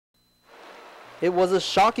It was a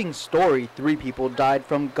shocking story. 3 people died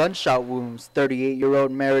from gunshot wounds. 38-year-old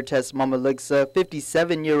Marites Mamaligsa,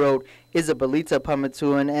 57-year-old Isabelita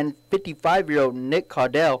Pamintuan, and 55-year-old Nick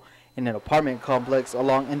Caudell in an apartment complex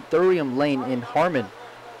along Anthurium Lane in Harmon.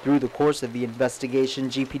 Through the course of the investigation,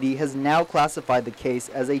 GPD has now classified the case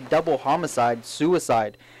as a double homicide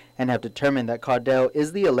suicide and have determined that Caudell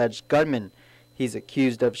is the alleged gunman. He's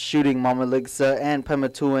accused of shooting Mamaligsa and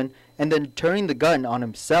Pamintuan and then turning the gun on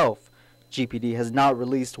himself. GPD has not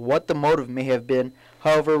released what the motive may have been.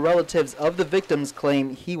 However, relatives of the victims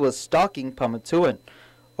claim he was stalking Pamintuan.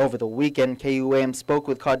 Over the weekend, KUAM spoke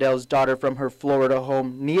with Caudell's daughter from her Florida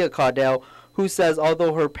home, Nick Caudell, who says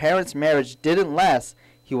although her parents' marriage didn't last,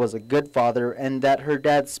 he was a good father and that her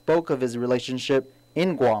dad spoke of his relationship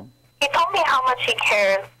in Guam. He told me how much he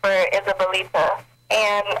cares for Isabelita,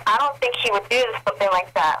 and I don't think he would do something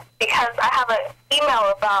like that because I have an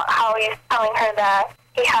email about how he's telling her that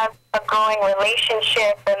he has a growing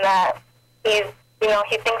relationship and that he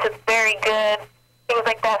thinks it's very good, things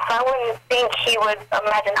like that. So I wouldn't think he would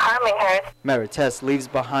imagine harming her. Marites leaves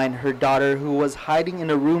behind her daughter, who was hiding in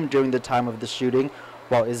a room during the time of the shooting,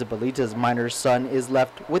 while Isabelita's minor son is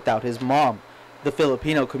left without his mom. The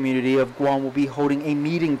Filipino Community of Guam will be holding a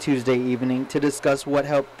meeting Tuesday evening to discuss what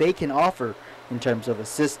help they can offer in terms of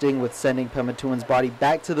assisting with sending Pamintuan's body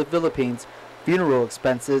back to the Philippines, funeral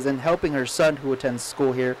expenses, and helping her son who attends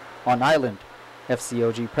school here on island.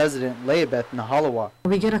 FCOG President Leibeth Nahalawa.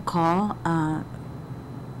 We get a call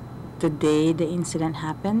the day the incident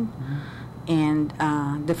happened, and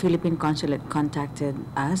the Philippine consulate contacted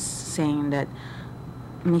us saying that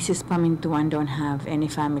Mrs. Pamintuan don't have any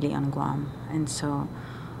family on Guam, and so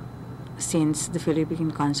since the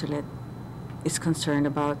Philippine consulate is concerned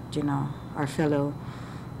about our fellow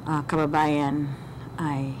kababayan,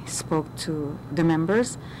 I spoke to the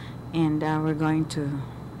members, and we're going to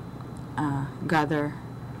gather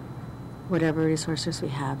whatever resources we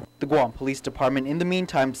have. The Guam Police Department in the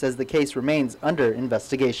meantime says the case remains under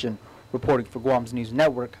investigation. Reporting for Guam's News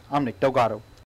Network, I'm Nick Delgado.